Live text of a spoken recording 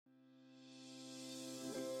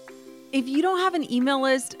If you don't have an email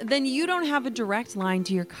list, then you don't have a direct line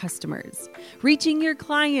to your customers. Reaching your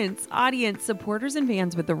clients, audience, supporters, and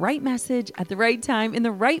fans with the right message at the right time in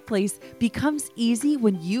the right place becomes easy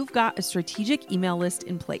when you've got a strategic email list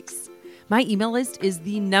in place. My email list is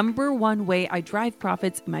the number one way I drive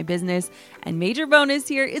profits in my business, and major bonus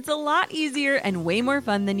here, it's a lot easier and way more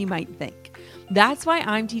fun than you might think. That's why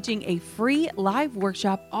I'm teaching a free live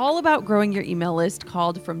workshop all about growing your email list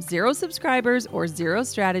called From Zero Subscribers or Zero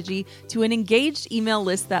Strategy to an Engaged Email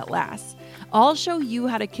List That Lasts. I'll show you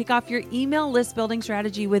how to kick off your email list building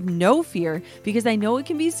strategy with no fear, because I know it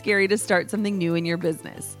can be scary to start something new in your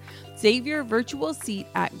business. Save your virtual seat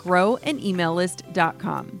at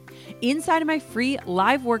growanemaillist.com. Inside of my free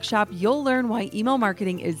live workshop, you'll learn why email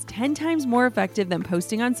marketing is 10 times more effective than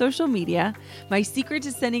posting on social media, my secret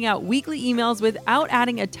to sending out weekly emails without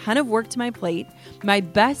adding a ton of work to my plate, my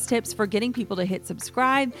best tips for getting people to hit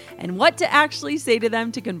subscribe, and what to actually say to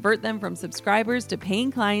them to convert them from subscribers to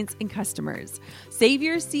paying clients and customers. Save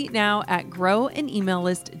your seat now at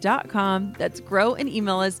growanemaillist.com. That's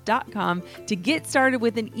growanemaillist.com to get started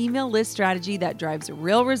with an email list strategy that drives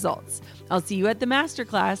real results. I'll see you at the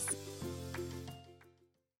masterclass.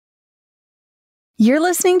 You're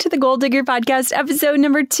listening to the Goal Digger Podcast, episode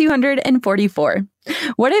number 244.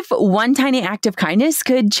 What if one tiny act of kindness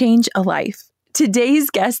could change a life? Today's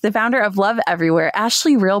guest, the founder of Love Everywhere,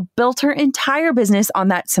 Ashley Real, built her entire business on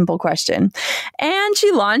that simple question. And she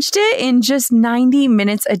launched it in just 90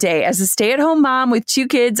 minutes a day as a stay-at-home mom with 2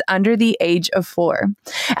 kids under the age of 4.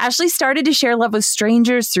 Ashley started to share love with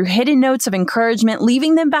strangers through hidden notes of encouragement,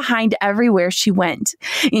 leaving them behind everywhere she went.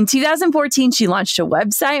 In 2014, she launched a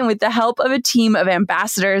website, and with the help of a team of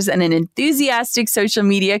ambassadors and an enthusiastic social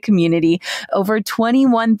media community, over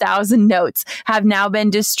 21,000 notes have now been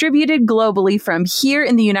distributed globally from here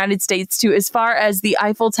in the United States to as far as the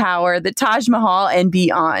Eiffel Tower, the Taj Mahal, and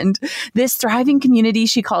beyond. This thriving community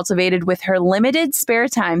she cultivated with her limited spare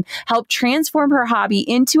time helped transform her hobby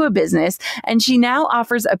into a business, and she now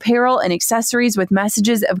offers apparel and accessories with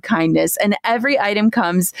messages of kindness, and every item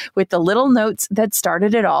comes with the little notes that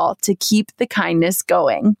started it all to keep the kindness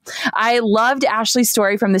going. I loved Ashley's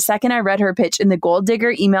story from the second I read her pitch in the Goal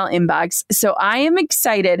Digger email inbox, so I am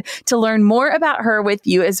excited to learn more about her with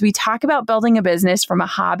you as we talk about building a business from a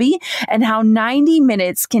hobby and how 90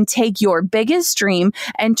 minutes can take your biggest dream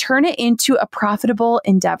and turn it into a profitable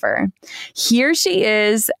endeavor. Here she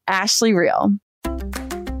is, Ashley Real.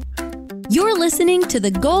 You're listening to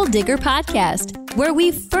the Goal Digger Podcast, where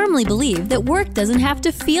we firmly believe that work doesn't have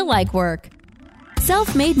to feel like work.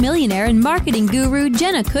 Self-made millionaire and marketing guru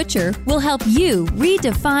Jenna Kutcher will help you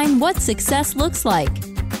redefine what success looks like.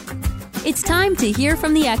 It's time to hear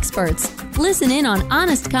from the experts, listen in on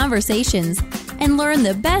honest conversations, and learn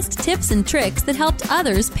the best tips and tricks that helped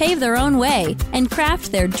others pave their own way and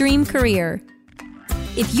craft their dream career.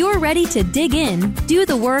 If you're ready to dig in, do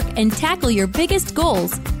the work, and tackle your biggest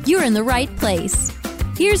goals, you're in the right place.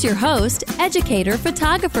 Here's your host, educator,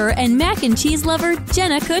 photographer, and mac and cheese lover,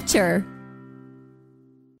 Jenna Kutcher.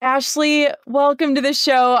 Ashley, welcome to the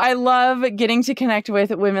show. I love getting to connect with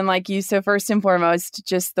women like you. So first and foremost,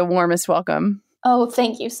 just the warmest welcome. Oh,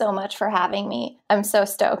 thank you so much for having me. I'm so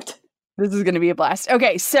stoked. This is going to be a blast.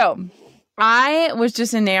 Okay, so I was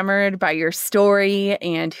just enamored by your story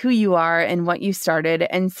and who you are and what you started.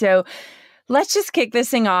 And so let's just kick this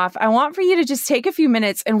thing off. I want for you to just take a few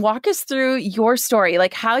minutes and walk us through your story,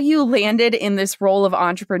 like how you landed in this role of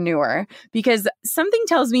entrepreneur, because something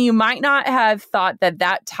tells me you might not have thought that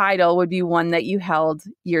that title would be one that you held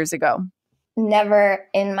years ago. Never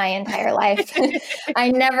in my entire life.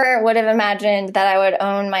 I never would have imagined that I would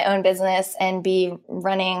own my own business and be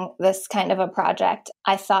running this kind of a project.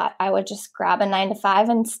 I thought I would just grab a 9-to-5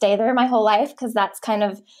 and stay there my whole life, because that's kind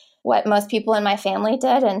of what most people in my family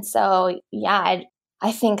did. And so, yeah,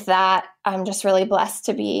 I think that I'm just really blessed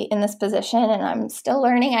to be in this position, and I'm still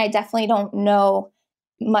learning. I definitely don't know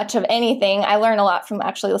much of anything. I learn a lot from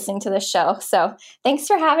actually listening to this show. So thanks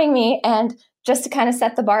for having me. And just to kind of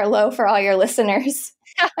set the bar low for all your listeners,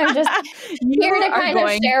 I'm just here to kind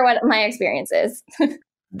of share what my experience is.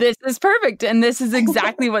 This is perfect. And this is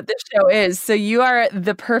exactly what this show is. So you are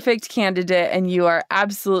the perfect candidate and you are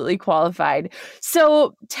absolutely qualified.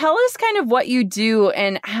 So tell us kind of what you do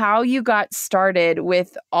and how you got started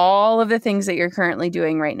with all of the things that you're currently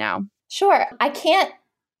doing right now. Sure. I can't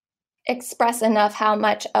express enough how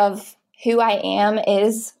much of who I am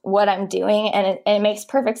is what I'm doing. And it makes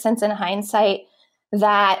perfect sense in hindsight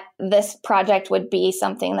that this project would be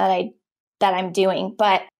something that I'm doing.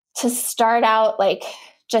 But to start out, like,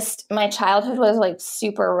 just my childhood was like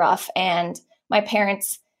super rough, and my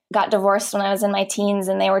parents got divorced when I was in my teens,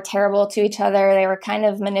 and they were terrible to each other. They were kind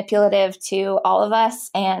of manipulative to all of us.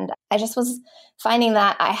 And I just was finding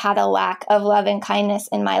that I had a lack of love and kindness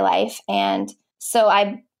in my life. And so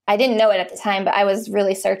I didn't know it at the time, but I was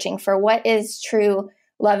really searching for what is true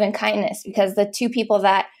love and kindness, because the two people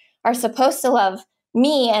that are supposed to love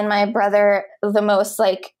me and my brother the most,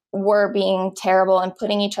 like, were being terrible and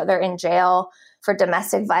putting each other in jail for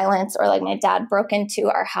domestic violence. Or like my dad broke into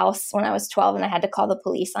our house when I was 12 and I had to call the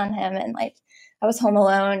police on him, and like I was home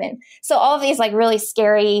alone. And so all of these like really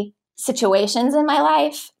scary situations in my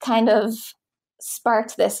life kind of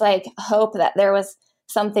sparked this like hope that there was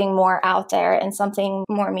something more out there and something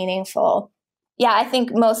more meaningful. Yeah, I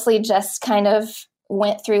think mostly just kind of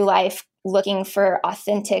went through life looking for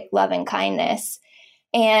authentic love and kindness,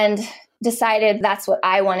 and decided that's what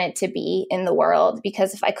I wanted to be in the world,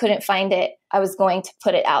 because if I couldn't find it, I was going to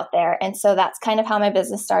put it out there. And so that's kind of how my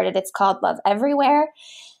business started. It's called Love Everywhere.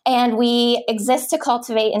 And we exist to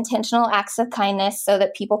cultivate intentional acts of kindness so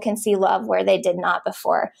that people can see love where they did not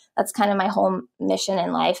before. That's kind of my whole mission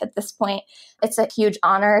in life at this point. It's a huge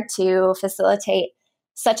honor to facilitate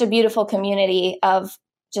such a beautiful community of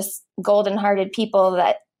just golden-hearted people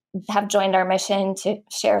that have joined our mission to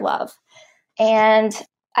share love. And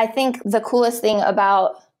I think the coolest thing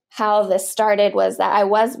about how this started was that I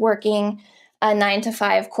was working a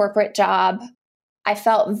 9-to-5 corporate job. I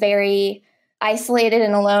felt very isolated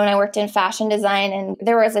and alone. I worked in fashion design, and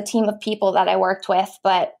there was a team of people that I worked with,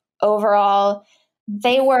 but overall,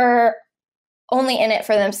 they were only in it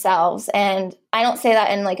for themselves. And I don't say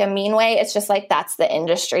that in like a mean way. It's just like, that's the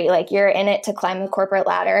industry. Like, you're in it to climb the corporate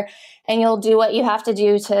ladder, and you'll do what you have to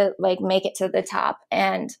do to like make it to the top.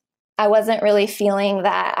 And I wasn't really feeling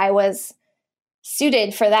that I was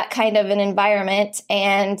suited for that kind of an environment.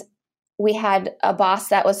 And we had a boss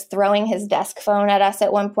that was throwing his desk phone at us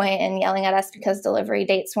at one point and yelling at us because delivery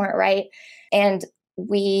dates weren't right. And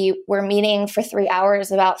we were meeting for 3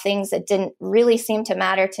 hours about things that didn't really seem to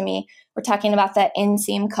matter to me. We're talking about that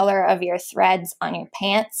inseam color of your threads on your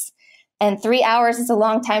pants. And 3 hours is a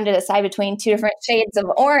long time to decide between two different shades of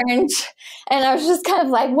orange. And I was just kind of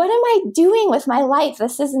like, what am I doing with my life?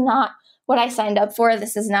 This is not what I signed up for.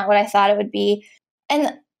 This is not what I thought it would be.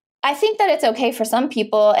 And I think that it's okay for some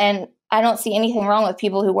people. And I don't see anything wrong with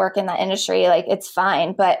people who work in that industry. Like, it's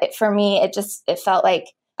fine. But for me, it felt like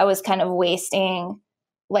I was kind of wasting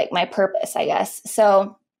like my purpose, I guess.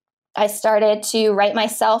 So I started to write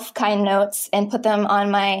myself kind notes and put them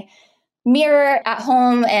on my mirror at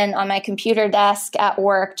home and on my computer desk at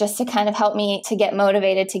work, just to kind of help me to get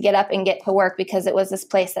motivated to get up and get to work, because it was this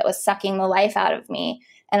place that was sucking the life out of me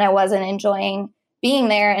and I wasn't enjoying being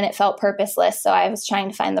there, and it felt purposeless. So I was trying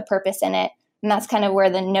to find the purpose in it. And that's kind of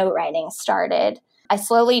where the note writing started. I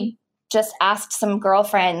slowly just asked some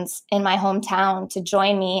girlfriends in my hometown to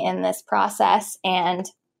join me in this process. And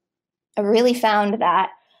I really found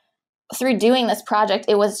that through doing this project,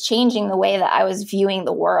 it was changing the way that I was viewing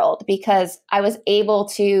the world, because I was able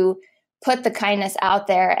to put the kindness out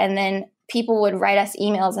there, and then people would write us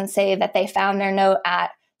emails and say that they found their note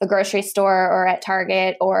at the grocery store or at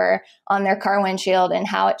Target or on their car windshield, and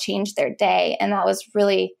how it changed their day. And that was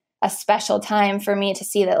really a special time for me to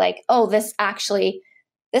see that, like, oh, this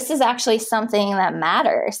is actually something that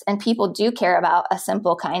matters, and people do care about a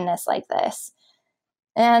simple kindness like this.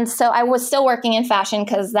 And so I was still working in fashion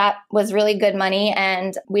because that was really good money,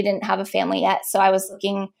 and we didn't have a family yet. So I was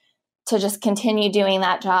looking to just continue doing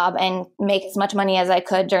that job and make as much money as I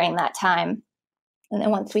could during that time. And then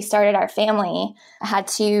once we started our family, I had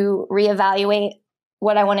to reevaluate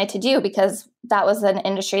what I wanted to do, because that was an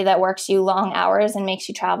industry that works you long hours and makes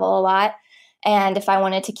you travel a lot. And if I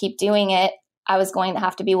wanted to keep doing it, I was going to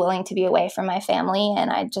have to be willing to be away from my family.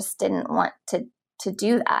 And I just didn't want to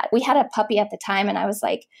do that. We had a puppy at the time, and I was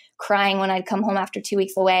like crying when I'd come home after 2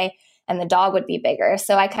 weeks away and the dog would be bigger.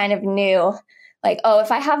 So I kind of knew, like, oh,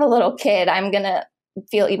 if I have a little kid, I'm going to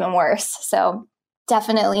feel even worse. So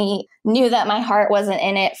definitely knew that my heart wasn't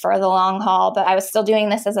in it for the long haul, but I was still doing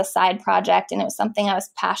this as a side project, and it was something I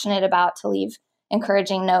was passionate about, to leave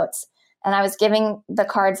encouraging notes. And I was giving the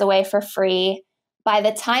cards away for free. By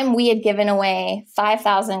the time we had given away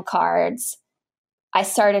 5,000 cards, I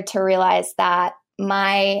started to realize that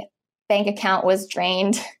my bank account was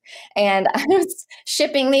drained, and I was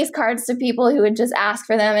shipping these cards to people who would just ask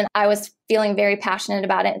for them. And I was feeling very passionate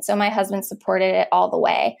about it. And so my husband supported it all the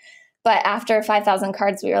way. But after 5,000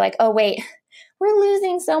 cards, we were like, oh, wait, we're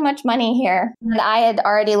losing so much money here. And I had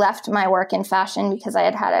already left my work in fashion because I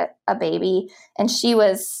had had a baby. And she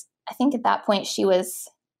was, I think at that point, she was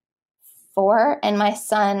 4, and my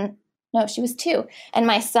son, no, she was 2. And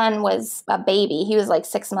my son was a baby. He was like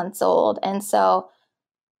 6 months old. And so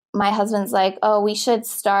my husband's like, oh, we should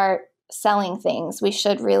start selling things. We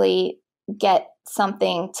should really get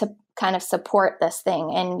something to kind of support this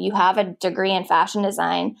thing. And you have a degree in fashion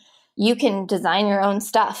design. You can design your own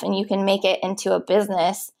stuff and you can make it into a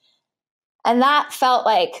business. And that felt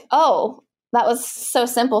like, oh, that was so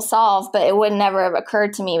simple solve, but it would never have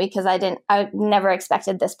occurred to me because I never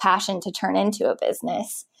expected this passion to turn into a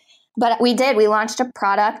business. But we did. We launched a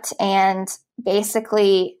product, and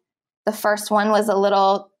basically the first one was a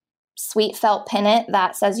little sweet felt pennant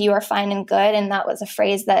that says "You are fine and good." And that was a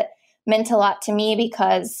phrase that meant a lot to me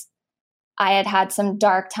because I had had some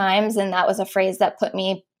dark times, and that was a phrase that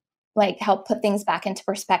helped put things back into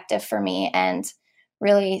perspective for me and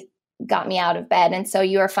really got me out of bed. And so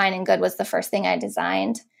 "You are fine and good" was the first thing I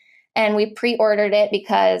designed. And we pre-ordered it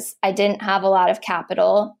because I didn't have a lot of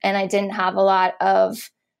capital and I didn't have a lot of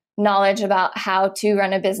knowledge about how to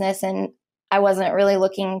run a business. And I wasn't really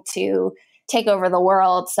looking to take over the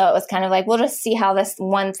world. So it was kind of like, we'll just see how this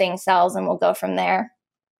one thing sells and we'll go from there.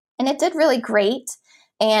 And it did really great.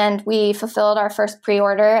 And we fulfilled our first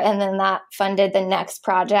pre-order, and then that funded the next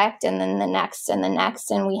project, and then the next and the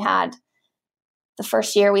next. And the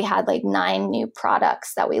first year we had 9 new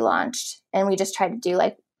products that we launched, and we just tried to do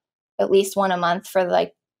at least one a month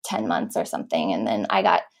for 10 months or something. And then I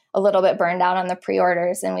got a little bit burned out on the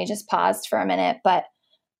pre-orders and we just paused for a minute. But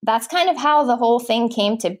that's kind of how the whole thing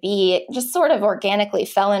came to be. It just sort of organically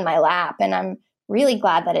fell in my lap, and I'm really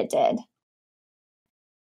glad that it did.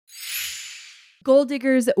 Goal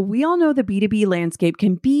diggers, we all know the B2B landscape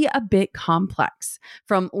can be a bit complex.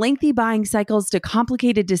 From lengthy buying cycles to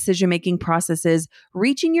complicated decision-making processes,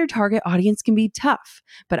 reaching your target audience can be tough.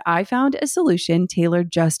 But I found a solution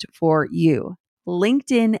tailored just for you: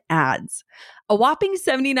 LinkedIn ads. A whopping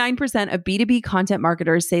 79% of B2B content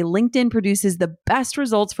marketers say LinkedIn produces the best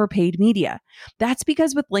results for paid media. That's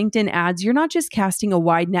because with LinkedIn ads, you're not just casting a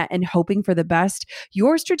wide net and hoping for the best,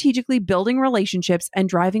 you're strategically building relationships and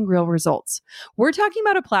driving real results. We're talking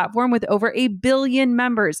about a platform with over 1 billion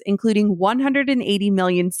members, including 180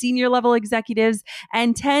 million senior level executives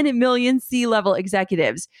and 10 million C-level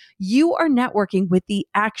executives. You are networking with the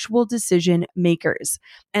actual decision makers.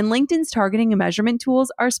 And LinkedIn's targeting and measurement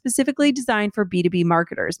tools are specifically designed for B2B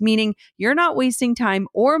marketers, meaning you're not wasting time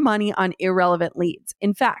or money on irrelevant leads.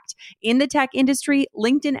 In fact, in the tech industry,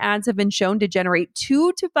 LinkedIn ads have been shown to generate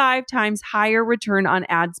 2 to 5 times higher return on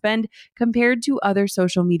ad spend compared to other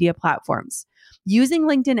social media platforms. Using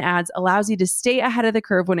LinkedIn ads allows you to stay ahead of the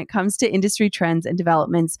curve when it comes to industry trends and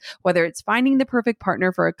developments, whether it's finding the perfect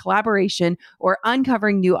partner for a collaboration or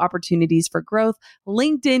uncovering new opportunities for growth.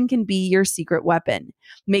 LinkedIn can be your secret weapon.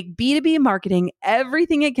 Make B2B marketing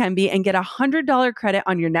everything it can be and get $100 credit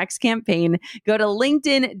on your next campaign. Go to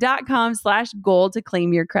linkedin.com/goal to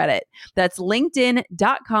claim your credit. That's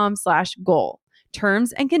linkedin.com/goal.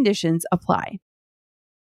 Terms and conditions apply.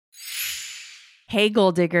 Hey,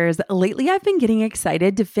 goal diggers. Lately, I've been getting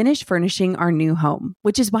excited to finish furnishing our new home,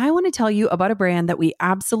 which is why I want to tell you about a brand that we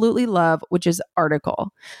absolutely love, which is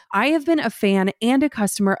Article. I have been a fan and a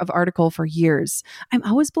customer of Article for years. I'm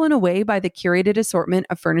always blown away by the curated assortment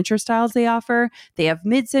of furniture styles they offer. They have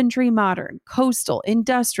mid-century modern, coastal,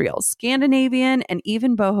 industrial, Scandinavian, and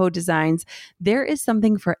even boho designs. There is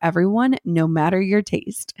something for everyone, no matter your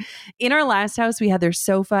taste. In our last house, we had their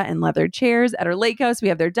sofa and leather chairs. At our lake house, we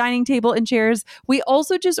have their dining table and chairs. We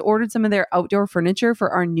also just ordered some of their outdoor furniture for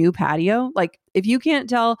our new patio. If you can't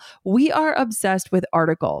tell, we are obsessed with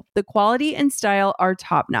Article. The quality and style are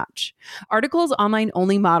top-notch. Article's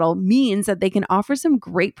online-only model means that they can offer some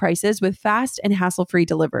great prices with fast and hassle-free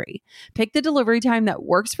delivery. Pick the delivery time that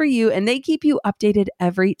works for you, and they keep you updated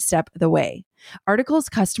every step of the way. Article's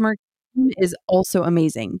customer is also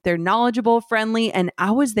amazing. They're knowledgeable, friendly, and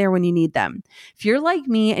always there when you need them. If you're like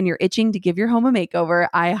me and you're itching to give your home a makeover,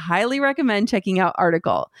 I highly recommend checking out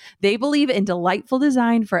Article. They believe in delightful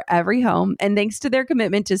design for every home, and thanks to their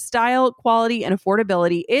commitment to style, quality, and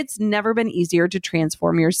affordability, it's never been easier to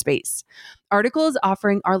transform your space. Article is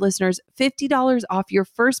offering our listeners $50 off your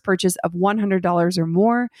first purchase of $100 or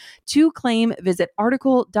more. To claim, visit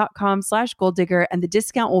article.com/goaldigger and the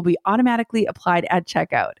discount will be automatically applied at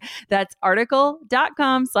checkout. That's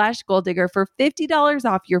article.com/goaldigger for $50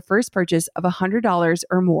 off your first purchase of $100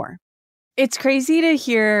 or more. It's crazy to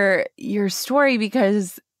hear your story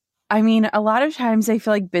because a lot of times I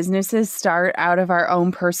feel like businesses start out of our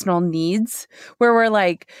own personal needs where we're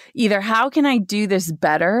like, either how can I do this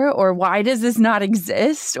better? Or why does this not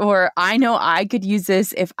exist? Or I know I could use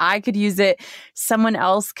this. If I could use it, someone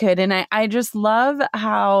else could. And I just love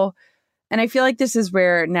how, and I feel like this is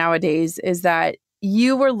where nowadays is that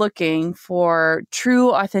you were looking for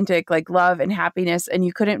true, authentic, like love and happiness, and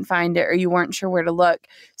you couldn't find it or you weren't sure where to look.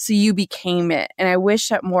 So you became it. And I wish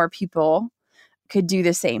that more people could do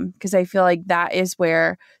the same, because I feel like that is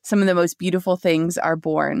where some of the most beautiful things are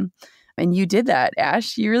born. And you did that,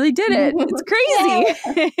 Ash. You really did it. It's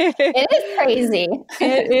crazy. It is crazy.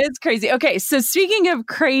 It is crazy. Okay. So speaking of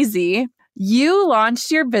crazy, you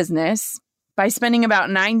launched your business by spending about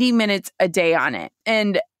 90 minutes a day on it.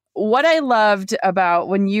 And what I loved about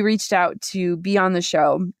when you reached out to be on the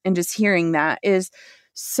show and just hearing that is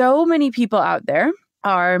so many people out there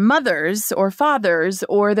are mothers or fathers,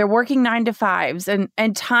 or they're working 9 to 5s.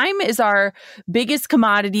 And time is our biggest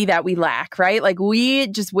commodity that we lack, right? Like we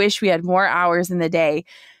just wish we had more hours in the day.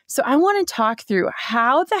 So I want to talk through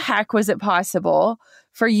how the heck was it possible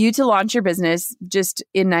for you to launch your business just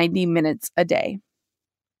in 90 minutes a day?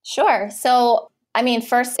 Sure. So, I mean,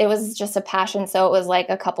 first it was just a passion. So it was like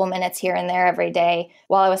a couple minutes here and there every day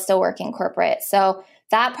while I was still working corporate. So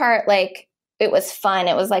that part, like, it was fun.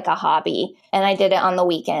 It was like a hobby, and I did it on the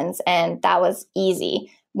weekends, and that was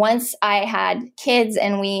easy. Once I had kids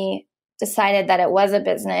and we decided that it was a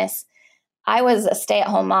business, I was a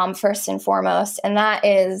stay-at-home mom first and foremost. And that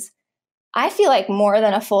is, I feel like, more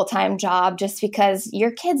than a full-time job, just because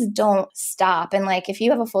your kids don't stop. And like, if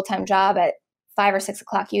you have a full-time job at 5 or 6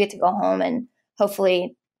 o'clock, you get to go home and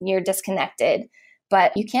hopefully you're disconnected,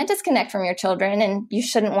 but you can't disconnect from your children, and you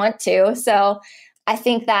shouldn't want to. So I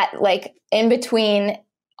think that, like, in between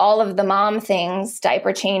all of the mom things,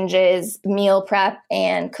 diaper changes, meal prep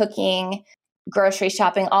and cooking, grocery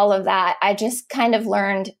shopping, all of that, I just kind of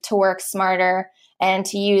learned to work smarter and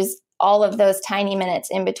to use all of those tiny minutes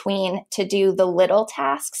in between to do the little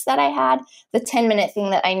tasks that I had, the 10-minute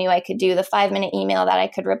thing that I knew I could do, the 5-minute email that I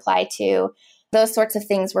could reply to. Those sorts of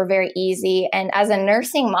things were very easy. And as a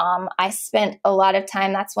nursing mom, I spent a lot of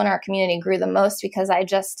time. That's when our community grew the most, because I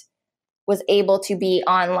just was able to be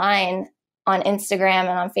online on Instagram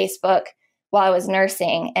and on Facebook while I was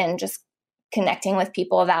nursing and just connecting with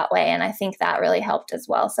people that way. And I think that really helped as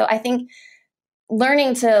well. So I think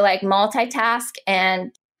learning to like multitask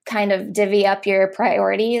and kind of divvy up your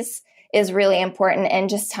priorities is really important, and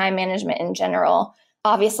just time management in general.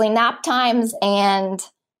 Obviously, nap times and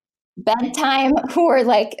bedtime were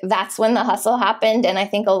like, that's when the hustle happened. And I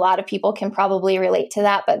think a lot of people can probably relate to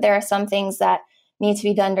that, but there are some things that need to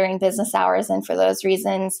be done during business hours. And for those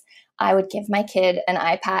reasons, I would give my kid an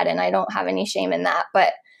iPad, and I don't have any shame in that.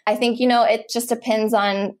 But I think, it just depends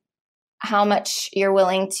on how much you're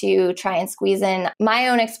willing to try and squeeze in. My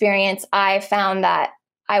own experience, I found that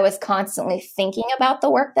I was constantly thinking about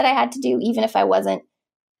the work that I had to do, even if I wasn't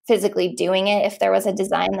physically doing it. If there was a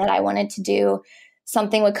design that I wanted to do,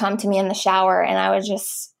 something would come to me in the shower, and I would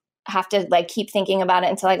just have to like keep thinking about it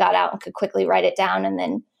until I got out and could quickly write it down and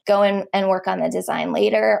then go in and work on the design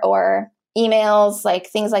later. Or emails, like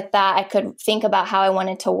things like that. I could think about how I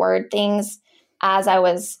wanted to word things as I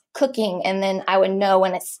was cooking, and then I would know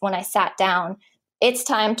when I sat down, it's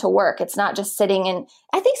time to work. It's not just sitting. And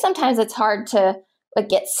I think sometimes it's hard to like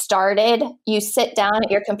get started. You sit down at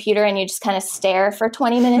your computer and you just kind of stare for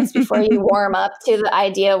 20 minutes before you warm up to the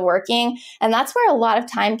idea of working. And that's where a lot of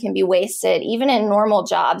time can be wasted, even in normal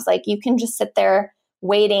jobs. Like you can just sit there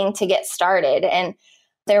waiting to get started. And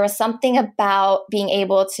there was something about being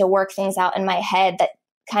able to work things out in my head that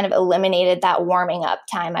kind of eliminated that warming up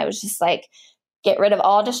time. I was just like, get rid of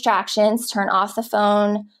all distractions, turn off the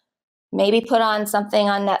phone, maybe put on something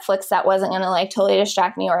on Netflix that wasn't going to like totally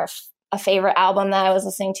distract me, or a favorite album that I was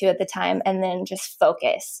listening to at the time, and then just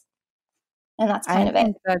focus. And that's kind of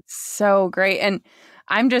it. That's so great. And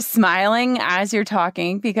I'm just smiling as you're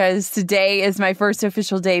talking, because today is my first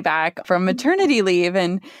official day back from maternity leave.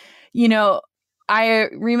 And, I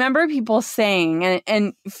remember people saying,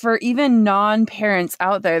 and for even non-parents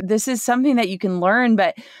out there, this is something that you can learn.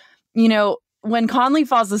 But, when Conley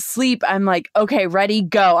falls asleep, I'm like, okay, ready,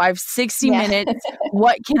 go. I have 60 minutes.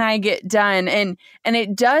 What can I get done? And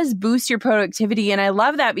it does boost your productivity. And I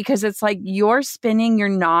love that, because it's like you're spending your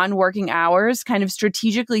non-working hours kind of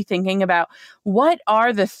strategically thinking about what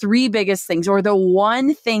are the 3 biggest things, or the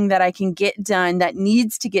one thing that I can get done that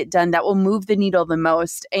needs to get done that will move the needle the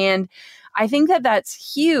most. And I think that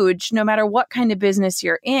that's huge, no matter what kind of business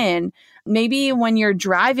you're in. Maybe when you're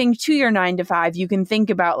driving to your 9 to 5, you can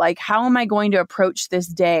think about like, how am I going to approach this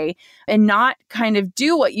day, and not kind of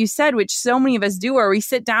do what you said, which so many of us do, where we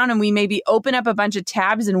sit down and we maybe open up a bunch of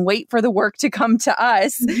tabs and wait for the work to come to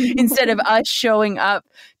us instead of us showing up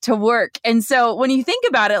to work. And so when you think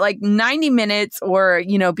about it, like 90 minutes or,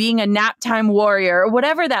 being a nap time warrior, or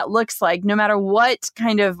whatever that looks like, no matter what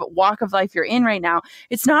kind of walk of life you're in right now,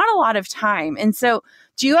 it's not a lot of time. And so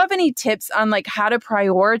Do you have any tips on like how to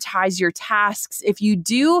prioritize your tasks if you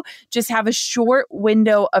do just have a short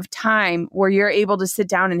window of time where you're able to sit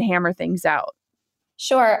down and hammer things out?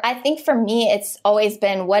 Sure. I think for me, it's always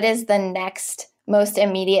been, what is the next most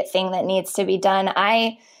immediate thing that needs to be done?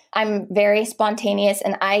 I'm very spontaneous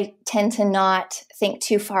and I tend to not think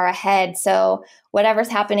too far ahead. So whatever's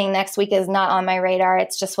happening next week is not on my radar.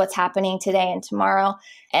 It's just what's happening today and tomorrow.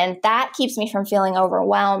 And that keeps me from feeling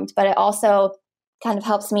overwhelmed, but it also kind of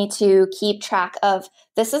helps me to keep track of,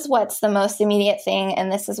 this is what's the most immediate thing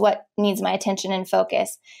and this is what needs my attention and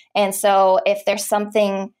focus. And so if there's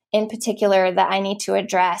something in particular that I need to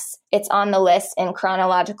address, it's on the list in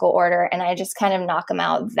chronological order and I just kind of knock them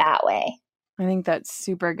out that way. I think that's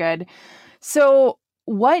super good. So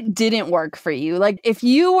what didn't work for you? Like if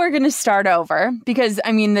you were going to start over, because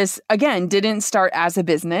I mean, this again, didn't start as a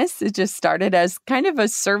business. It just started as kind of a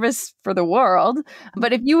service for the world.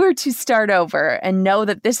 But if you were to start over and know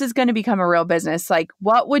that this is going to become a real business, like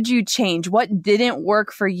what would you change? What didn't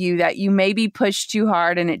work for you that you maybe pushed too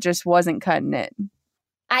hard and it just wasn't cutting it?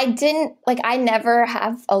 I never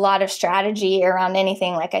have a lot of strategy around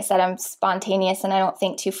anything. Like I said, I'm spontaneous and I don't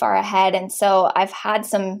think too far ahead. And so I've had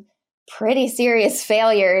some pretty serious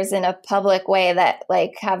failures in a public way that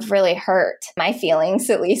like have really hurt my feelings,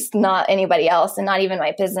 at least not anybody else and not even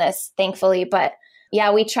my business, thankfully. But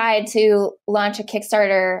yeah, we tried to launch a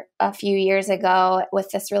Kickstarter a few years ago with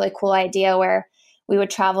this really cool idea where we would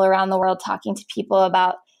travel around the world talking to people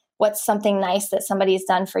about what's something nice that somebody's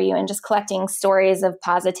done for you and just collecting stories of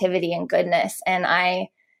positivity and goodness. And I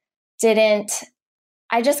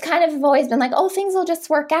just kind of have always been like, oh, things will just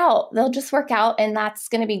work out. They'll just work out and that's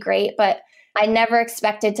going to be great. But I never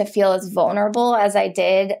expected to feel as vulnerable as I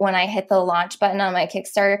did when I hit the launch button on my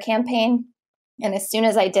Kickstarter campaign. And as soon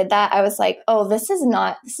as I did that, I was like, oh, this is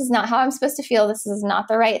not how I'm supposed to feel. This is not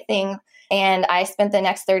the right thing. And I spent the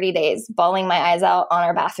next 30 days bawling my eyes out on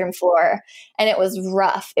our bathroom floor. And it was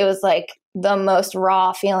rough. It was like the most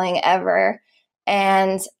raw feeling ever.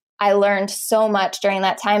 And I learned so much during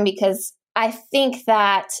that time because I think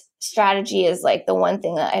that strategy is like the one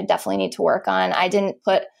thing that I definitely need to work on. I didn't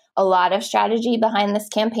put a lot of strategy behind this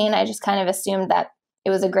campaign. I just kind of assumed that it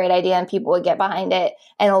was a great idea and people would get behind it.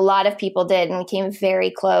 And a lot of people did. And we came very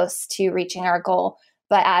close to reaching our goal.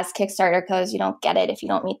 But as Kickstarter goes, you don't get it if you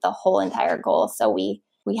don't meet the whole entire goal. So we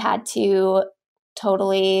had to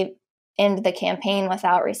totally end the campaign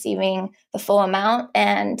without receiving the full amount.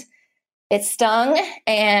 And it stung.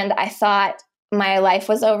 And I thought my life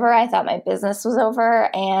was over. I thought my business was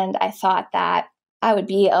over. And I thought that I would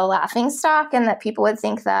be a laughingstock and that people would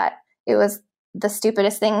think that it was the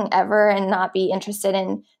stupidest thing ever and not be interested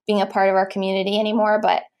in being a part of our community anymore.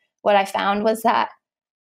 But what I found was that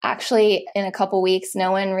actually, in a couple weeks,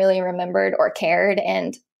 no one really remembered or cared.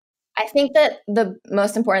 And I think that the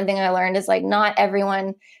most important thing I learned is like, not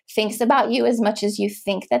everyone thinks about you as much as you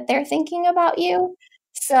think that they're thinking about you.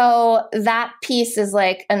 So that piece is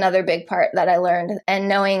like another big part that I learned, and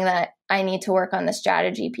knowing that I need to work on the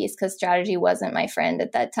strategy piece because strategy wasn't my friend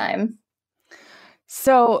at that time.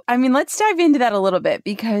 So, I mean, let's dive into that a little bit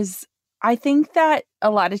because I think that a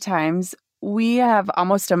lot of times we have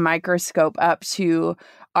almost a microscope up to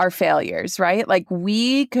our failures, right? Like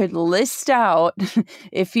we could list out,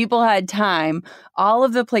 if people had time, all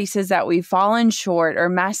of the places that we've fallen short or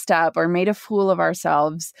messed up or made a fool of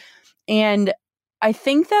ourselves. And I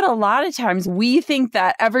think that a lot of times we think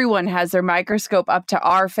that everyone has their microscope up to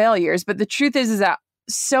our failures. But the truth is that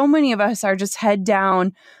so many of us are just head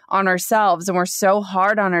down on ourselves and we're so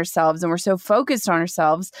hard on ourselves and we're so focused on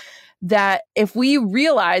ourselves that if we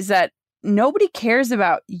realize that nobody cares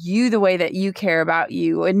about you the way that you care about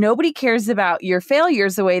you, and nobody cares about your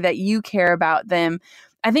failures the way that you care about them,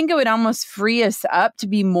 I think it would almost free us up to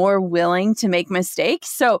be more willing to make mistakes.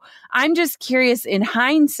 So I'm just curious, in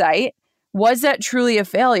hindsight, was that truly a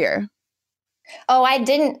failure? Oh, I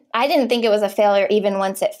didn't think it was a failure even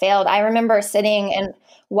once it failed. I remember sitting and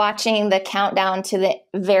watching the countdown to the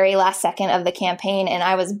very last second of the campaign, and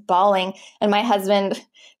I was bawling, and my husband,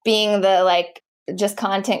 being the like just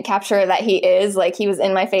content capturer that he is, like he was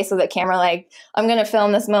in my face with a camera, like, I'm going to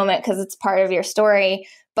film this moment because it's part of your story.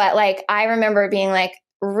 But like, I remember being like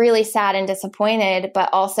really sad and disappointed, but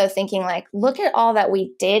also thinking like, look at all that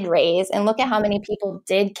we did raise and look at how many people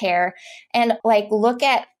did care. And like, look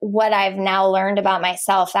at what I've now learned about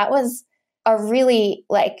myself. That was a really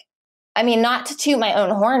like, I mean, not to toot my own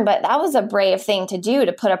horn, but that was a brave thing to do,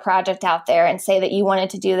 to put a project out there and say that you wanted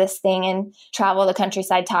to do this thing and travel the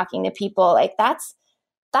countryside talking to people. Like that's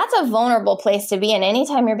that's a vulnerable place to be. And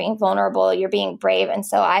anytime you're being vulnerable, you're being brave. And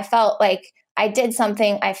so I felt like I did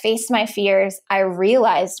something. I faced my fears. I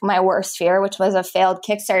realized my worst fear, which was a failed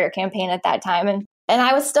Kickstarter campaign at that time. And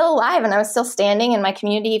I was still alive and I was still standing, and my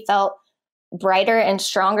community felt brighter and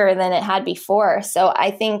stronger than it had before. So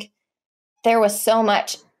I think there was so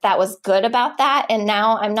much that was good about that. And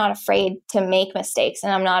now I'm not afraid to make mistakes,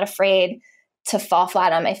 and I'm not afraid to fall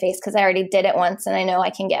flat on my face because I already did it once and I know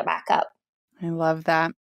I can get back up. I love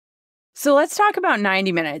that. So let's talk about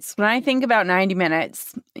 90 minutes. When I think about 90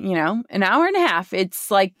 minutes, an hour and a half,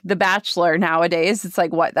 it's like The Bachelor nowadays. It's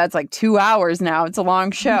like, what? That's like 2 hours now. It's a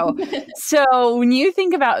long show. So when you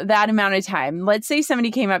think about that amount of time, let's say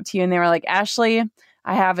somebody came up to you and they were like, Ashley,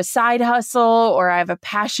 I have a side hustle or I have a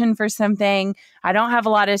passion for something. I don't have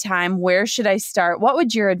a lot of time. Where should I start? What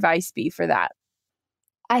would your advice be for that?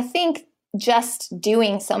 I think just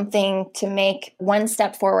doing something to make one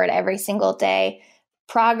step forward every single day.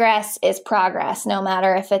 Progress is progress, no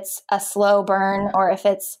matter if it's a slow burn or if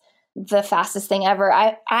it's the fastest thing ever.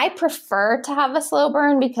 I prefer to have a slow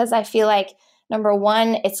burn because I feel like, number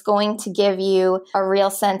one, it's going to give you a real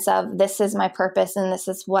sense of this is my purpose and this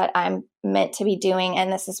is what I'm meant to be doing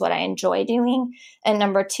and this is what I enjoy doing. And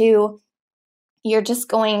number two, you're just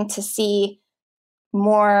going to see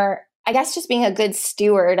more, I guess, just being a good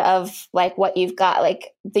steward of like what you've got, like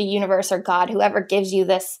the universe or God, whoever gives you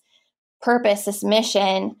this purpose, this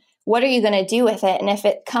mission, what are you going to do with it? And if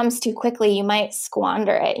it comes too quickly, you might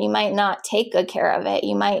squander it. You might not take good care of it.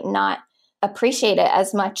 You might not appreciate it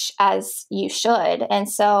as much as you should. And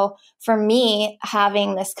so for me,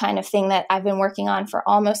 having this kind of thing that I've been working on for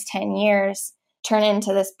almost 10 years turn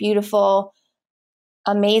into this beautiful,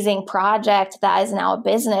 amazing project that is now a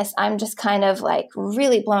business, I'm just kind of like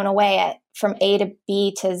really blown away at from A to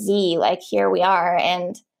B to Z, like here we are.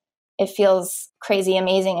 And it feels crazy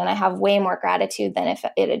amazing. And I have way more gratitude than if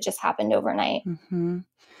it had just happened overnight. Mm-hmm.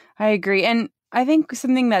 I agree. And I think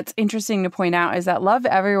something that's interesting to point out is that Love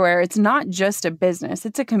Everywhere, it's not just a business,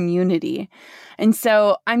 it's a community. And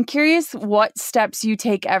so I'm curious what steps you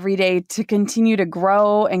take every day to continue to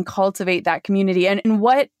grow and cultivate that community. And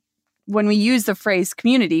what, when we use the phrase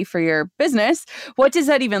community for your business, what does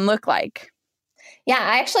that even look like? Yeah,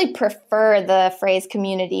 I actually prefer the phrase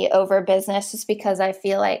community over business just because I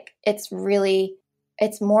feel like it's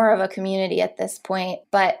more of a community at this point.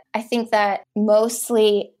 But I think that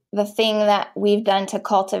mostly the thing that we've done to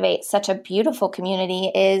cultivate such a beautiful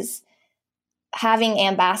community is having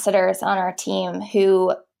ambassadors on our team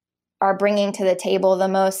who are bringing to the table the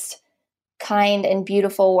most kind and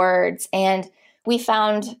beautiful words. And we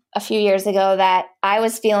found a few years ago that I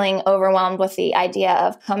was feeling overwhelmed with the idea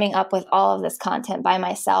of coming up with all of this content by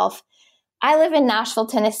myself. I live in Nashville,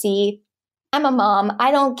 Tennessee. I'm a mom. I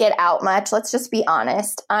don't get out much. Let's just be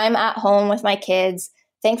honest. I'm at home with my kids.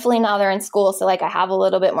 Thankfully, now they're in school, so like I have a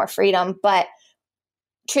little bit more freedom. But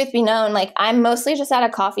truth be known, like I'm mostly just at a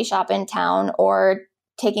coffee shop in town or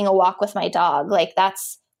taking a walk with my dog. Like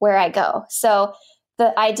that's where I go. So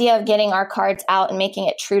the idea of getting our cards out and making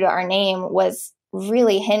it true to our name was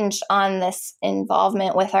really hinged on this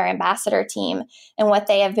involvement with our ambassador team. And what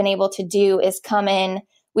they have been able to do is come in,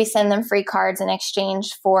 we send them free cards in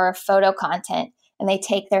exchange for photo content, and they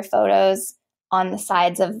take their photos on the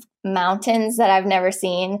sides of mountains that I've never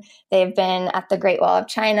seen. They've been at the Great Wall of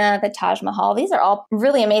China, the Taj Mahal. These are all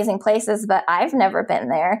really amazing places, but I've never been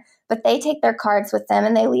there. But they take their cards with them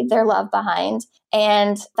and they leave their love behind.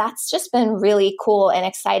 And that's just been really cool and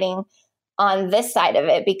exciting on this side of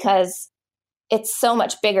it because it's so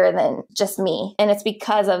much bigger than just me. And it's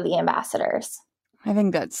because of the ambassadors. I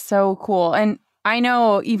think that's so cool. And I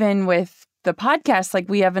know even with the podcast, like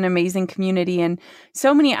we have an amazing community and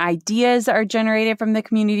so many ideas are generated from the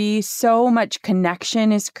community. So much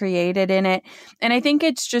connection is created in it. And I think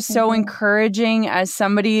it's just so encouraging as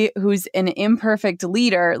somebody who's an imperfect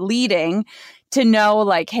leader leading to know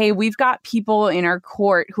like, hey, we've got people in our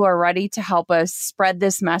court who are ready to help us spread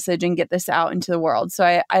this message and get this out into the world.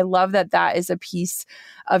 So I love that that is a piece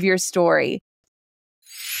of your story.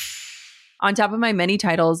 On top of my many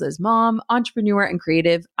titles as mom, entrepreneur, and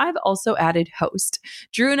creative, I've also added host.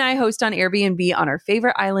 Drew and I host on Airbnb on our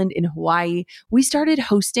favorite island in Hawaii. We started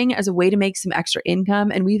hosting as a way to make some extra income,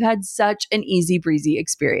 and we've had such an easy breezy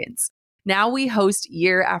experience. Now we host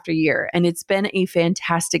year after year, and it's been a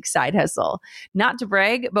fantastic side hustle. Not to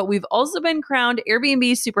brag, but we've also been crowned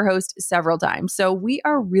Airbnb Superhost several times, so we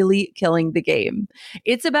are really killing the game.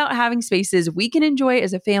 It's about having spaces we can enjoy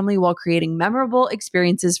as a family while creating memorable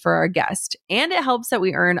experiences for our guests, and it helps that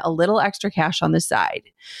we earn a little extra cash on the side.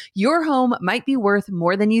 Your home might be worth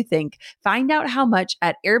more than you think. Find out how much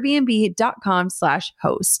at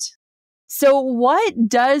airbnb.com/host. So what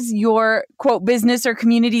does your quote business or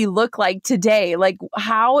community look like today? Like,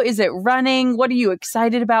 how is it running? What are you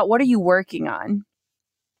excited about? What are you working on?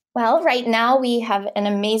 Well, right now we have an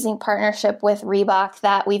amazing partnership with Reebok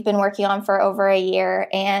that we've been working on for over a year,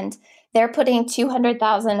 and they're putting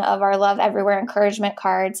 200,000 of our Love Everywhere encouragement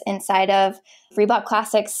cards inside of Reebok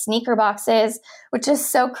Classics sneaker boxes, which is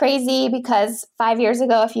so crazy because 5 years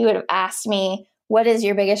ago, if you would have asked me, what is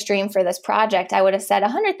your biggest dream for this project? I would have said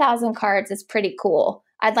 100,000 cards is pretty cool.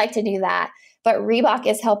 I'd like to do that. But Reebok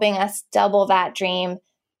is helping us double that dream.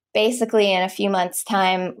 Basically, in a few months'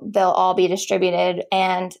 time, they'll all be distributed,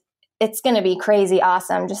 and it's going to be crazy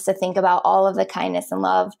awesome just to think about all of the kindness and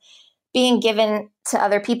love being given to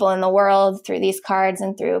other people in the world through these cards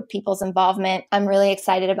and through people's involvement. I'm really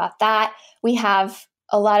excited about that. We have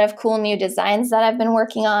a lot of cool new designs that I've been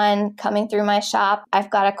working on coming through my shop. I've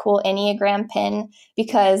got a cool Enneagram pin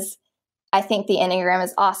because I think the Enneagram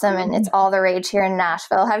is awesome and it's all the rage here in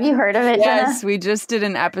Nashville. Have you heard of it, Yes, Jenna? we just did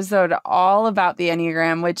an episode all about the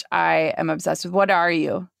Enneagram, which I am obsessed with. What are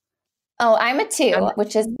you? Oh, I'm a 2,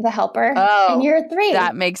 which is the helper, and you're a 3.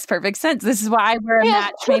 That makes perfect sense. This is why we're a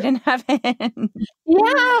match made in heaven.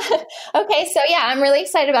 Yeah. Okay. So yeah, I'm really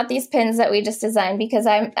excited about these pins that we just designed because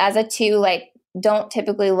I'm, as a 2, like, don't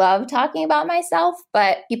typically love talking about myself,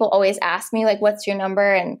 but people always ask me like, what's your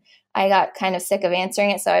number? And I got kind of sick of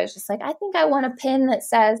answering it. So I was just like, I think I want a pin that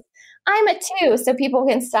says I'm a 2 so people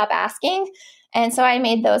can stop asking. And so I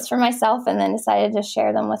made those for myself and then decided to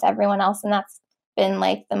share them with everyone else. And that's been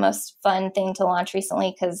like the most fun thing to launch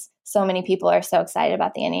recently because so many people are so excited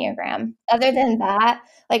about the Enneagram. Other than that,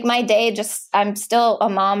 like my day, I'm still a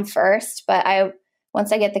mom first, but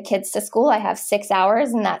once I get the kids to school, I have 6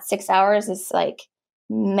 hours, and that 6 hours is like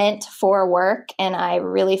meant for work, and I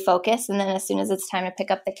really focus. And then as soon as it's time to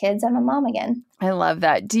pick up the kids, I'm a mom again. I love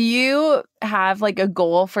that. Do you have like a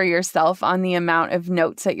goal for yourself on the amount of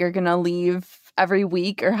notes that you're going to leave every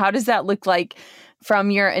week, or how does that look like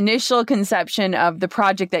from your initial conception of the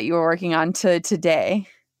project that you were working on to today?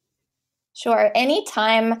 Sure.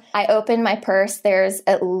 Anytime I open my purse, there's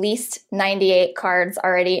at least 98 cards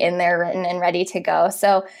already in there written and ready to go.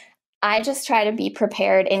 So I just try to be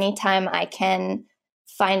prepared anytime I can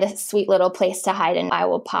find a sweet little place to hide, and I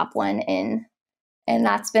will pop one in. And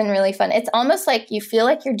that's been really fun. It's almost like you feel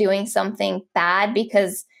like you're doing something bad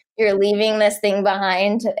because you're leaving this thing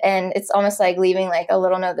behind, and it's almost like leaving like a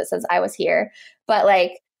little note that says I was here. But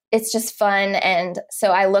like, it's just fun. And so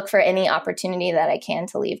I look for any opportunity that I can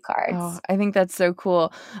to leave cards. Oh, I think that's so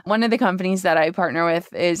cool. One of the companies that I partner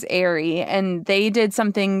with is Aerie, and they did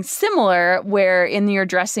something similar where in your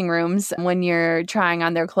dressing rooms, when you're trying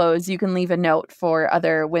on their clothes, you can leave a note for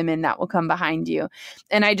other women that will come behind you.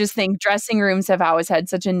 And I just think dressing rooms have always had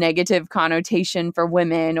such a negative connotation for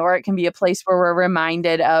women, or it can be a place where we're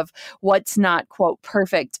reminded of what's not, quote,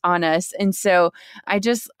 perfect on us. And so I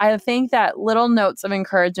think that little notes of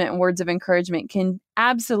encouragement and words of encouragement can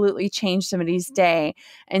absolutely change somebody's day.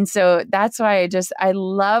 And so that's why I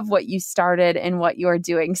love what you started and what you're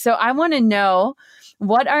doing. So I want to know,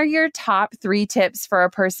 what are your top 3 tips for a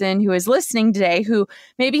person who is listening today who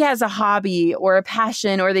maybe has a hobby or a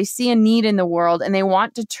passion, or they see a need in the world and they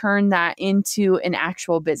want to turn that into an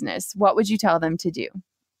actual business? What would you tell them to do?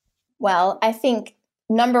 Well, I think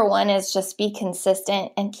number 1 is just be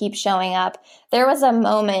consistent and keep showing up. There was a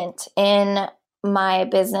moment in my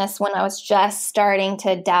business when I was just starting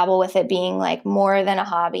to dabble with it being like more than a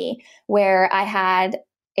hobby, where I had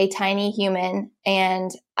a tiny human and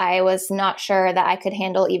I was not sure that I could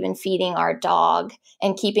handle even feeding our dog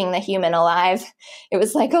and keeping the human alive. It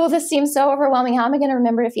was like, oh, this seems so overwhelming. How am I going to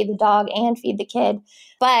remember to feed the dog and feed the kid?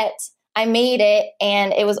 But I made it,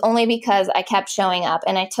 and it was only because I kept showing up.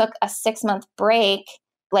 And I took a 6-month break,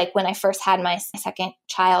 like when I first had my second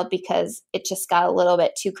child, because it just got a little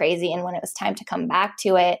bit too crazy. And when it was time to come back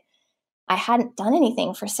to it, I hadn't done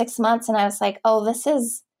anything for 6 months. And I was like, oh, this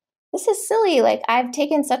is silly. Like, I've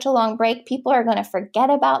taken such a long break. People are going to forget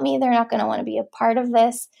about me. They're not going to want to be a part of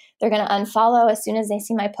this. They're going to unfollow as soon as they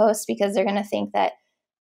see my post because they're going to think that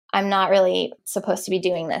I'm not really supposed to be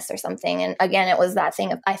doing this or something. And again, it was that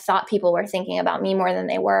thing of I thought people were thinking about me more than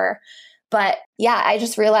they were. But yeah, I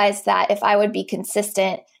just realized that if I would be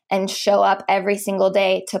consistent and show up every single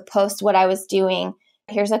day to post what I was doing,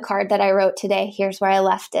 here's a card that I wrote today, here's where I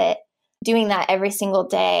left it. Doing that every single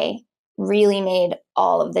day really made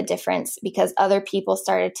all of the difference because other people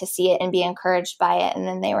started to see it and be encouraged by it. And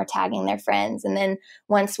then they were tagging their friends. And then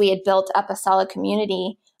once we had built up a solid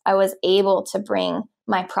community, I was able to bring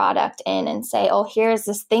my product in and say, oh, here's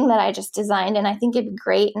this thing that I just designed, and I think it'd be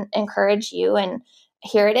great and encourage you. And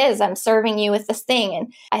here it is. I'm serving you with this thing.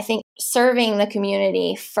 And I think serving the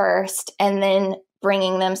community first and then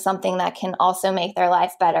bringing them something that can also make their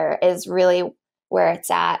life better is really where it's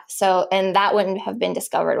at. So, and that wouldn't have been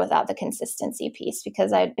discovered without the consistency piece,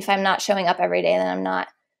 because if I'm not showing up every day, then I'm not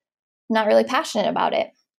really passionate about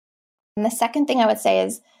it. And the second thing I would say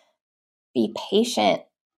is be patient.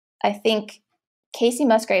 I think Casey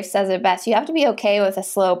Musgrave says it best. You have to be okay with a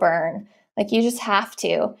slow burn. Like, you just have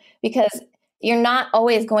to, because you're not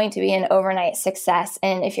always going to be an overnight success.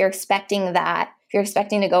 And if you're expecting if you're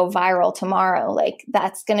expecting to go viral tomorrow, like,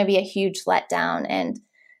 that's going to be a huge letdown. And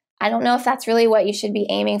I don't know if that's really what you should be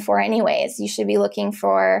aiming for anyways. You should be looking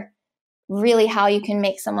for really how you can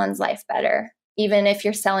make someone's life better. Even if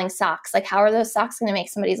you're selling socks, like, how are those socks going to make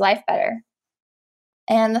somebody's life better?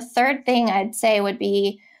 And the third thing I'd say would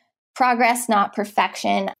be progress, not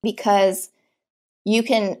perfection, because you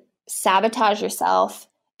can sabotage yourself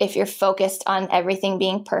if you're focused on everything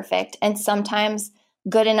being perfect. And sometimes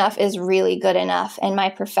good enough is really good enough. And my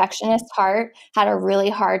perfectionist heart had a really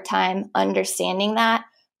hard time understanding that.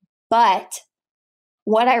 But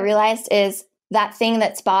what I realized is that thing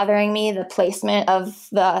that's bothering me, the placement of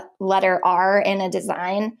the letter R in a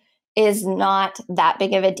design, is not that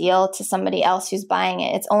big of a deal to somebody else who's buying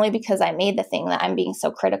it. It's only because I made the thing that I'm being so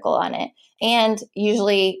critical on it. And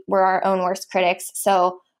usually we're our own worst critics.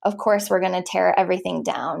 So of course we're going to tear everything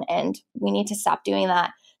down, and we need to stop doing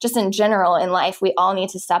that. Just in general in life, we all need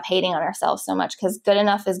to stop hating on ourselves so much, because good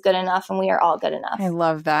enough is good enough, and we are all good enough. I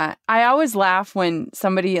love that. I always laugh when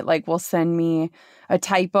somebody will send me a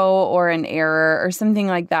typo or an error or something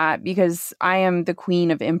like that, because I am the queen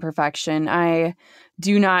of imperfection. I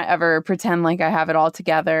do not ever pretend like I have it all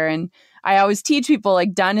together. And I always teach people,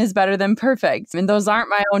 done is better than perfect. And those aren't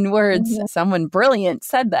my own words. Mm-hmm. Someone brilliant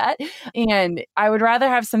said that. And I would rather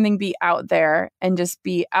have something be out there and just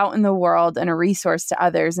be out in the world and a resource to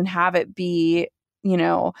others, and have it be,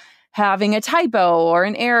 having a typo or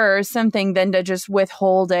an error or something, than to just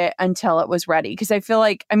withhold it until it was ready. Because I feel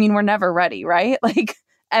we're never ready, right?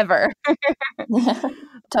 Ever.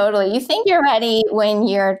 Totally. You think you're ready when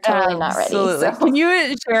you're totally not ready. Absolutely. So. Can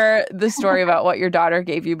you share the story about what your daughter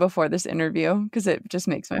gave you before this interview? Because it just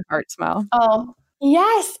makes my heart smile. Oh,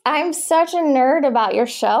 yes. I'm such a nerd about your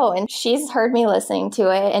show, and she's heard me listening to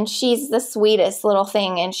it, and she's the sweetest little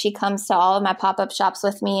thing. And she comes to all of my pop-up shops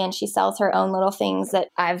with me, and she sells her own little things that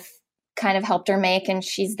I've kind of helped her make, and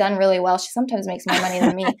she's done really well. She sometimes makes more money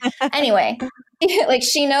than me. Anyway,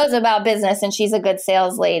 she knows about business, and she's a good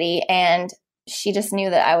sales lady, and she just knew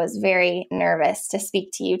that I was very nervous to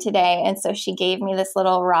speak to you today. And so she gave me this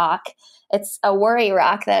little rock. It's a worry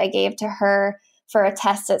rock that I gave to her for a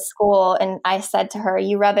test at school. And I said to her,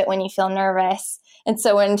 you rub it when you feel nervous. And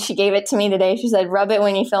so when she gave it to me today, she said, rub it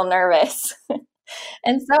when you feel nervous.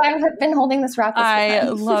 And so I've been holding this rock. I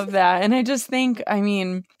love that. And I just think,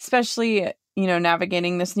 especially,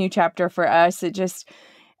 navigating this new chapter for us,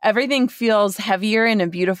 everything feels heavier in a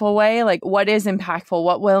beautiful way. What is impactful?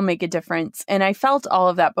 What will make a difference? And I felt all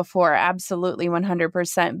of that before, absolutely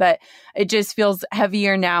 100%. But it just feels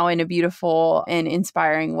heavier now in a beautiful and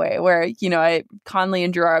inspiring way, where, Conley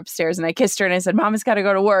and Drew are upstairs, and I kissed her and I said, Mama's got to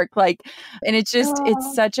go to work. And it's just,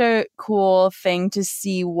 It's such a cool thing to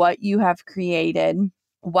see what you have created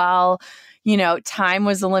while time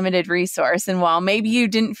was a limited resource. And while maybe you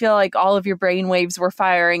didn't feel like all of your brain waves were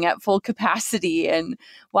firing at full capacity, and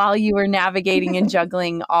while you were navigating and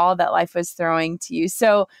juggling all that life was throwing to you.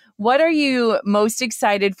 So what are you most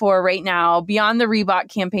excited for right now beyond the Reebok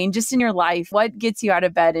campaign, just in your life? What gets you out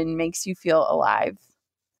of bed and makes you feel alive?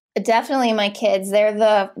 Definitely my kids. They're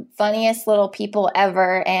the funniest little people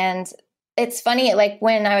ever. And it's funny,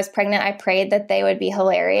 when I was pregnant, I prayed that they would be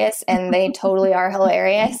hilarious, and they totally are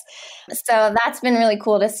hilarious. So that's been really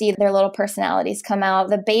cool to see their little personalities come out.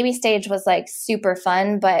 The baby stage was super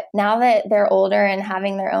fun, but now that they're older and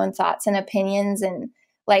having their own thoughts and opinions, and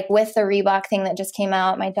with the Reebok thing that just came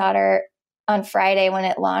out, my daughter on Friday when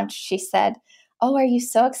it launched, she said, oh, are you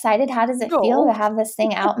so excited? How does it feel to have this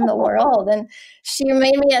thing out in the world? And she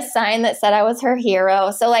made me a sign that said I was her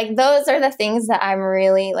hero. So those are the things that I'm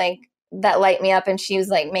really that light me up. And she was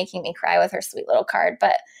making me cry with her sweet little card.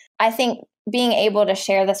 But I think being able to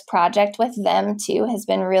share this project with them too has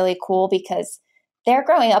been really cool, because they're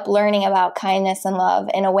growing up learning about kindness and love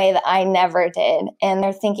in a way that I never did. And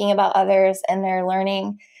they're thinking about others, and they're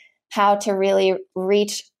learning how to really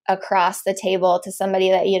reach across the table to somebody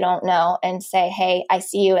that you don't know and say, hey, I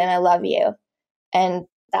see you and I love you. And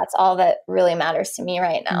that's all that really matters to me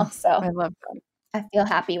right now. So I love that. I feel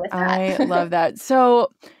happy with that. I love that.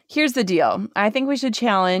 So here's the deal. I think we should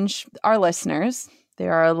challenge our listeners.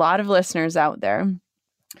 There are a lot of listeners out there.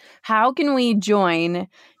 How can we join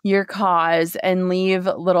your cause and leave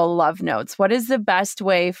little love notes? What is the best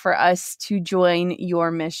way for us to join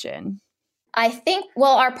your mission? I think,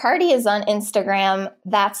 well, our party is on Instagram.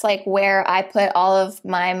 That's like where I put all of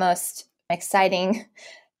my most exciting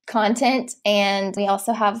content. And we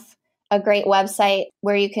also have a great website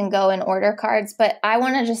where you can go and order cards. But I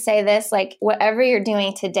want to just say this, like whatever you're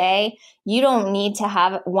doing today, you don't need to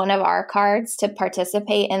have one of our cards to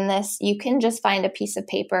participate in this. You can just find a piece of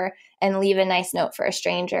paper and leave a nice note for a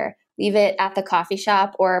stranger. Leave it at the coffee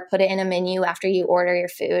shop or put it in a menu after you order your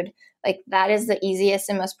food. Like that is the easiest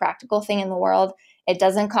and most practical thing in the world. It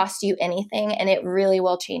doesn't cost you anything and it really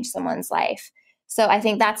will change someone's life. So I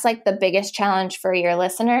think that's like the biggest challenge for your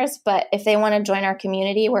listeners. But if they want to join our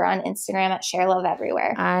community, we're on Instagram at Share Love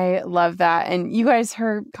Everywhere. I love that. And you guys,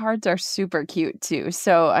 her cards are super cute too.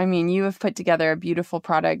 So, I mean, you have put together a beautiful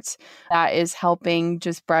product that is helping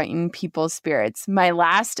just brighten people's spirits. My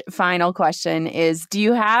last final question is, do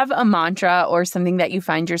you have a mantra or something that you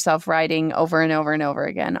find yourself writing over and over and over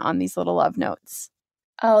again on these little love notes?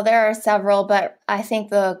 Oh, there are several, but I think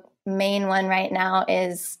the main one right now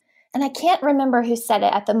is, and I can't remember who said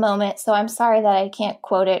it at the moment, so I'm sorry that I can't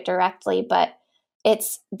quote it directly, but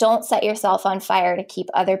it's don't set yourself on fire to keep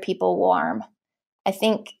other people warm. I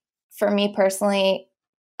think for me personally,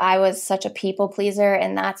 I was such a people pleaser,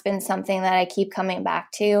 and that's been something that I keep coming back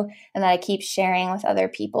to and that I keep sharing with other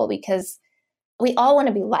people because we all want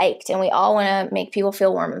to be liked and we all want to make people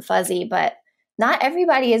feel warm and fuzzy, but not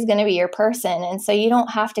everybody is going to be your person. And so you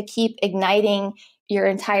don't have to keep igniting your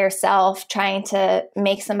entire self trying to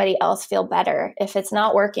make somebody else feel better. If it's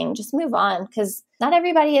not working, just move on because not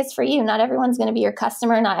everybody is for you. Not everyone's going to be your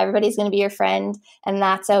customer. Not everybody's going to be your friend. And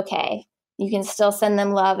that's okay. You can still send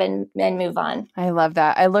them love and move on. I love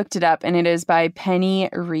that. I looked it up and it is by Penny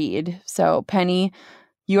Reid. So Penny,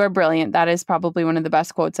 you are brilliant. That is probably one of the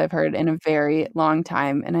best quotes I've heard in a very long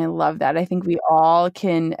time. And I love that. I think we all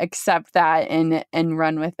can accept that and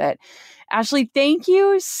run with it. Ashley, thank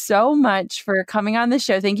you so much for coming on the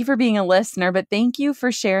show. Thank you for being a listener, but thank you for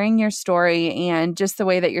sharing your story and just the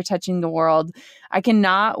way that you're touching the world. I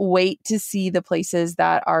cannot wait to see the places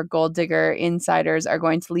that our Goal Digger insiders are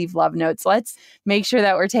going to leave love notes. Let's make sure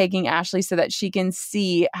that we're taking Ashley so that she can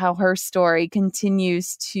see how her story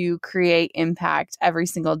continues to create impact every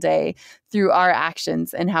single day through our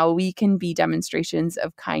actions and how we can be demonstrations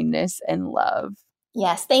of kindness and love.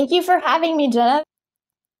 Yes. Thank you for having me, Jenna.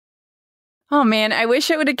 Oh man, I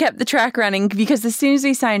wish I would have kept the track running because as soon as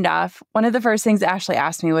we signed off, one of the first things Ashley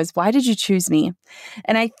asked me was, why did you choose me?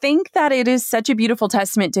 And I think that it is such a beautiful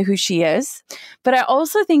testament to who she is. But I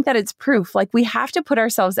also think that it's proof, like we have to put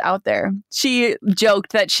ourselves out there. She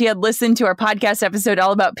joked that she had listened to our podcast episode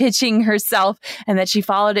all about pitching herself and that she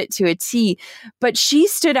followed it to a T. But she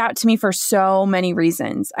stood out to me for so many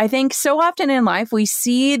reasons. I think so often in life, we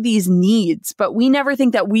see these needs, but we never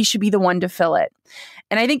think that we should be the one to fill it.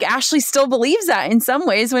 And I think Ashley still believes that in some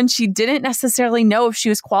ways when she didn't necessarily know if she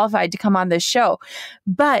was qualified to come on this show.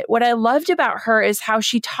 But what I loved about her is how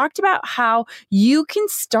she talked about how you can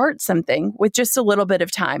start something with just a little bit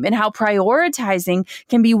of time and how prioritizing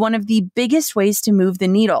can be one of the biggest ways to move the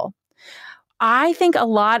needle. I think a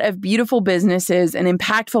lot of beautiful businesses and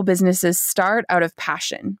impactful businesses start out of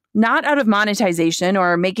passion, not out of monetization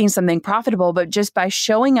or making something profitable, but just by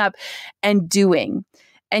showing up and doing.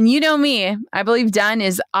 And you know me, I believe done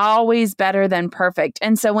is always better than perfect.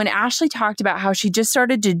 And so when Ashley talked about how she just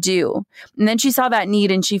started to do, and then she saw that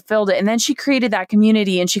need and she filled it, and then she created that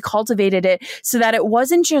community and she cultivated it so that it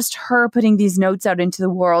wasn't just her putting these notes out into the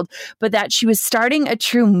world, but that she was starting a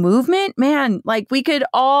true movement. Man, like we could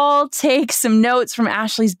all take some notes from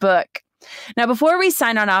Ashley's book. Now, before we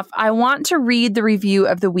sign on off, I want to read the review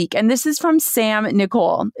of the week. And this is from Sam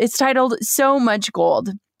Nicole. It's titled So Much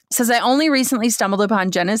Gold. Says, I only recently stumbled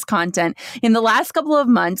upon Jenna's content in the last couple of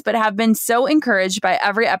months, but have been so encouraged by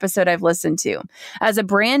every episode I've listened to. As a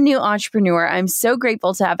brand new entrepreneur, I'm so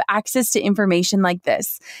grateful to have access to information like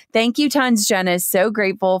this. Thank you tons, Jenna. So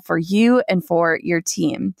grateful for you and for your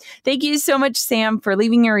team. Thank you so much, Sam, for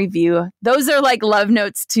leaving your review. Those are like love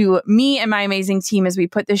notes to me and my amazing team as we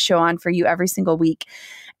put this show on for you every single week.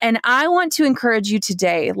 And I want to encourage you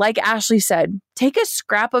today, like Ashley said, take a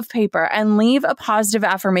scrap of paper and leave a positive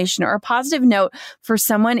affirmation or a positive note for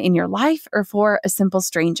someone in your life or for a simple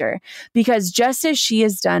stranger. Because just as she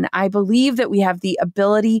has done, I believe that we have the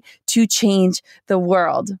ability to change the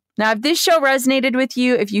world. Now, if this show resonated with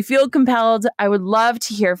you, if you feel compelled, I would love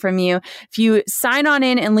to hear from you. If you sign on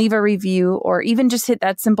in and leave a review, or even just hit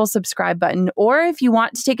that simple subscribe button, or if you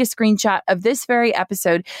want to take a screenshot of this very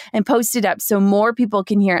episode and post it up so more people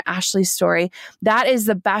can hear Ashley's story, that is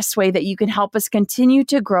the best way that you can help us continue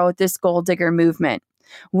to grow this Goal Digger movement.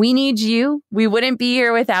 We need you. We wouldn't be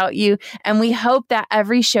here without you. And we hope that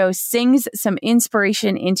every show sings some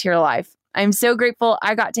inspiration into your life. I'm so grateful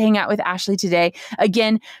I got to hang out with Ashley today.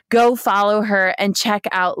 Again, go follow her and check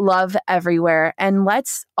out Love Everywhere. And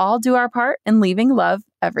let's all do our part in leaving love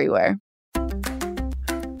everywhere.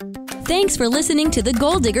 Thanks for listening to the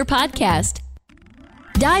Goal Digger Podcast.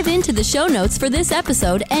 Dive into the show notes for this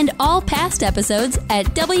episode and all past episodes at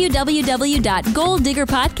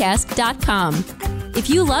www.goaldiggerpodcast.com. If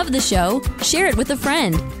you love the show, share it with a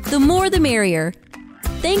friend. The more the merrier.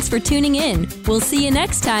 Thanks for tuning in. We'll see you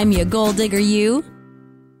next time, you Goal Digger, you.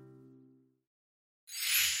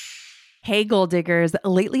 Hey, Goal Diggers.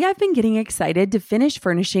 Lately, I've been getting excited to finish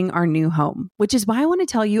furnishing our new home, which is why I want to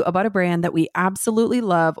tell you about a brand that we absolutely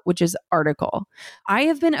love, which is Article. I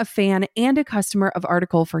have been a fan and a customer of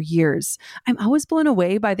Article for years. I'm always blown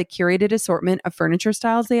away by the curated assortment of furniture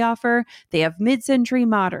styles they offer. They have mid-century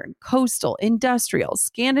modern, coastal, industrial,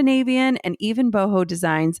 Scandinavian, and even boho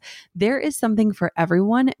designs. There is something for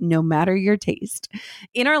everyone, no matter your taste.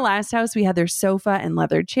 In our last house, we had their sofa and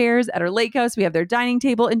leather chairs. At our lake house, we have their dining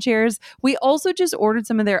table and chairs. We also just ordered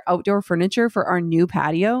some of their outdoor furniture for our new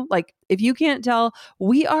patio. Like, if you can't tell,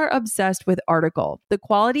 we are obsessed with Article. The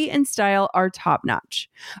quality and style are top notch.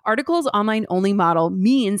 Article's online only model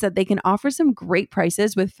means that they can offer some great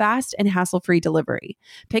prices with fast and hassle-free delivery.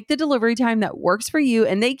 Pick the delivery time that works for you,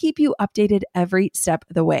 and they keep you updated every step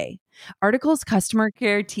of the way. Article's customer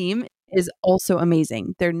care team is also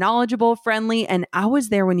amazing. They're knowledgeable, friendly, and always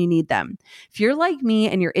there when you need them. If you're like me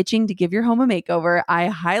and you're itching to give your home a makeover, I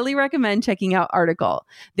highly recommend checking out Article.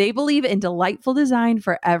 They believe in delightful design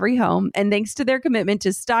for every home, and thanks to their commitment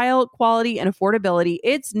to style, quality, and affordability,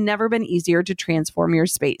 it's never been easier to transform your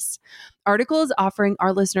space. Article is offering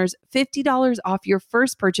our listeners $50 off your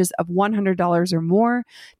first purchase of $100 or more.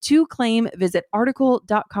 To claim, visit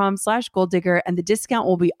article.com/goaldigger and the discount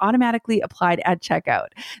will be automatically applied at checkout.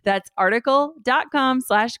 That's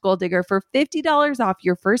article.com/goaldigger for $50 off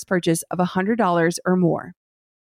your first purchase of $100 or more.